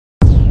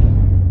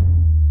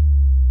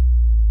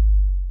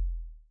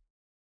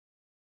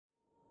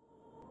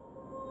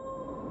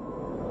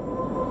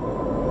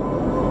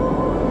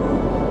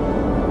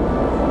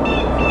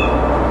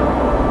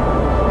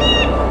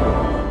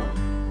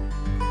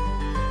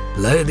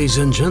Ladies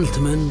and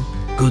gentlemen,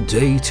 good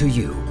day to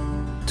you.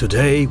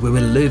 Today we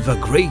will live a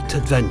great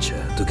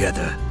adventure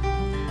together.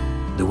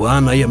 The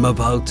one I am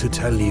about to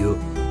tell you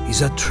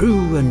is a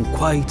true and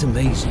quite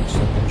amazing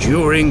story.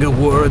 During a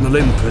war in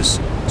Olympus,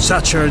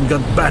 Saturn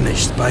got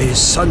banished by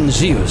his son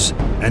Zeus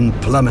and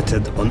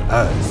plummeted on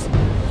Earth.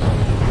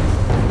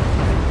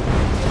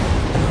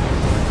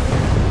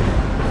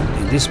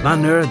 In this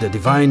manner, the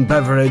divine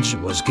beverage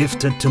was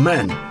gifted to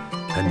men,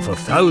 and for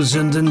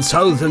thousands and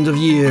thousands of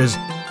years,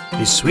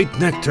 his sweet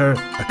nectar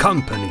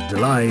accompanied the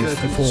life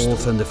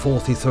 34th and the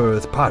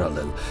 43rd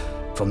parallel,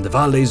 from the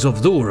valleys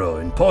of Douro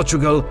in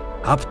Portugal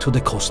up to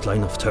the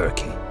coastline of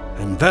Turkey.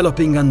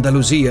 Enveloping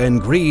Andalusia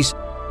and Greece,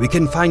 we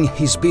can find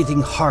his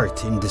beating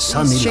heart in the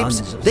sunny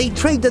lands. They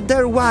traded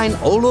their wine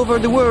all over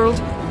the world.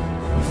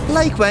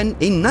 Like when,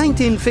 in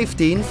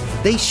 1915,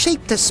 they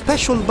shaped a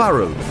special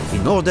barrel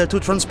in order to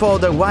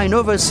transport their wine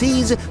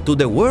overseas to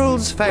the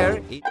World's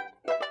Fair.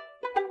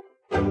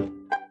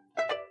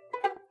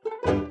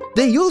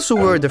 They also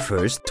were the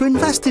first to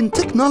invest in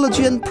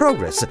technology and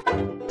progress,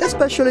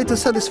 especially to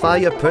satisfy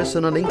a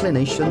personal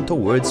inclination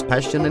towards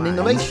passion and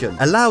innovation,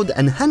 allowed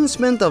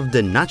enhancement of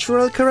the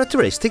natural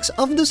characteristics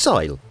of the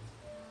soil.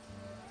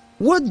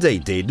 What they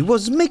did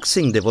was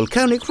mixing the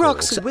volcanic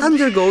rocks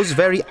undergoes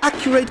very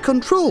accurate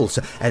controls,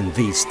 and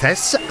these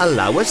tests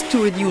allow us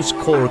to reduce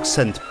cork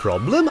scent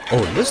problem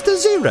almost to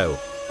zero.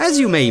 As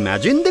you may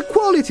imagine, the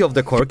quality of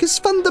the cork is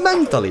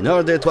fundamental in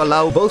order to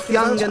allow both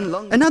young and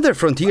long. Another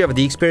frontier of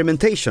the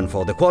experimentation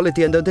for the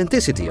quality and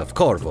authenticity of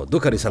Corvo,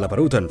 Duca di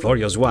Salaparuta and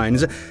Florio's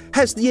wines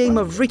has the aim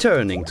of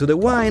returning to the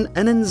wine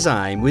an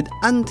enzyme with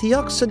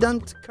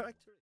antioxidant characteristics.